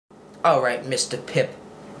Alright, Mr. Pip,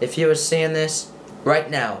 if you were seeing this, right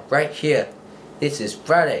now, right here, this is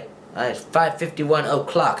Friday, it's 5:51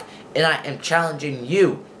 o'clock, and I am challenging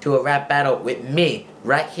you to a rap battle with me,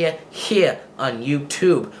 right here on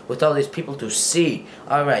YouTube, with all these people to see.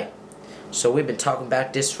 Alright, so we've been talking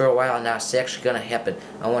about this for a while now, it's actually gonna happen.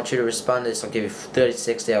 I want you to respond to this, I'll give you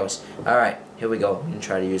 36 hours. Alright, here we go. I'm gonna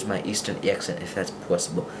try to use my Eastern accent if that's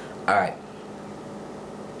possible. Alright.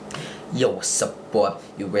 Yo, what's up, boy?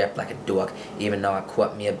 You rap like a dog, even though I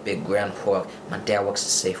caught me a big groundhog. My dad works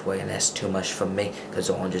a Safeway, and that's too much for me, cause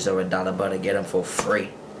oranges are $1, but I get them for free.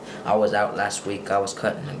 I was out last week, I was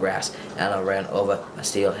cutting the grass, and I ran over a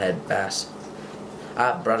steelhead bass.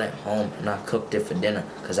 I brought it home, and I cooked it for dinner,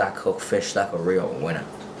 cause I cook fish like a real winner.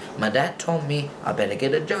 My dad told me I better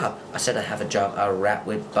get a job. I said I have a job, I'll rap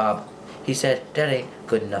with Bob. He said, that ain't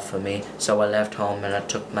good enough for me, so I left home and I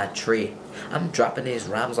took my tree. I'm dropping these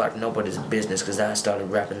rhymes like nobody's business, cause I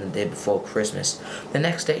started rapping the day before Christmas. The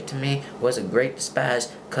next day to me was a great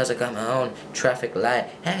despise, cause I got my own traffic light,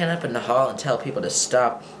 hanging up in the hall and tell people to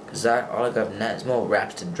stop, cause all I got now is more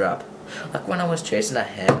raps to drop. Like when I was chasing a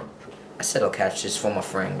hen, I said I'll catch this for my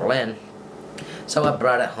friend Glenn. So I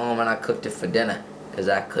brought it home and I cooked it for dinner, cause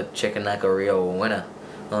I cook chicken like a real winner.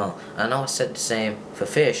 I know I said the same for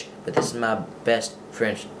fish, but this is my best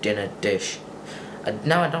French dinner dish.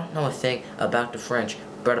 Now I don't know a thing about the French,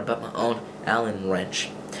 but about my own Allen wrench.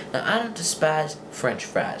 Now I don't despise French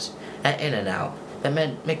fries at In-N-Out, but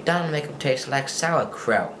McDonald's make them taste like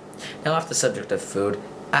sauerkraut. Now off the subject of food,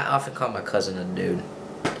 I often call my cousin a dude.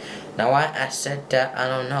 Now why I said that, I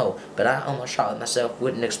don't know, but I almost shot myself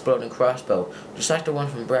with an exploding crossbow, just like the one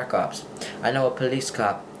from Black Ops. I know a police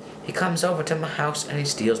cop. He comes over to my house and he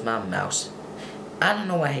steals my mouse. I don't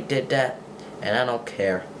know why he did that, and I don't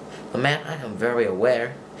care. But man, I am very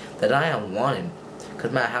aware that I am wanted,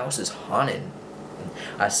 cause my house is haunted.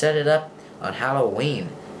 I set it up on Halloween,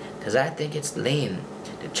 cause I think it's lean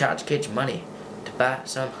to charge kids money to buy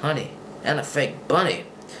some honey and a fake bunny.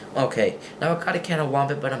 Okay, now I got a can of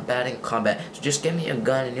Wombat, but I'm bad in combat, so just give me a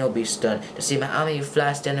gun and you'll be stunned to see my army of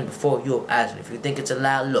fly standing before your eyes. And if you think it's a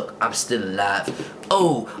lie, look, I'm still alive.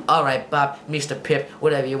 Oh, alright, Bob, Mr. Pip,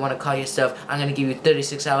 whatever you want to call yourself, I'm gonna give you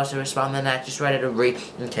 36 hours to respond, then I just ready to read.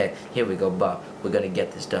 Okay, here we go, Bob. We're gonna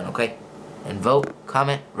get this done, okay? And vote,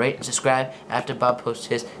 comment, rate, and subscribe after Bob posts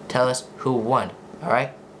his. Tell us who won,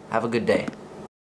 alright? Have a good day.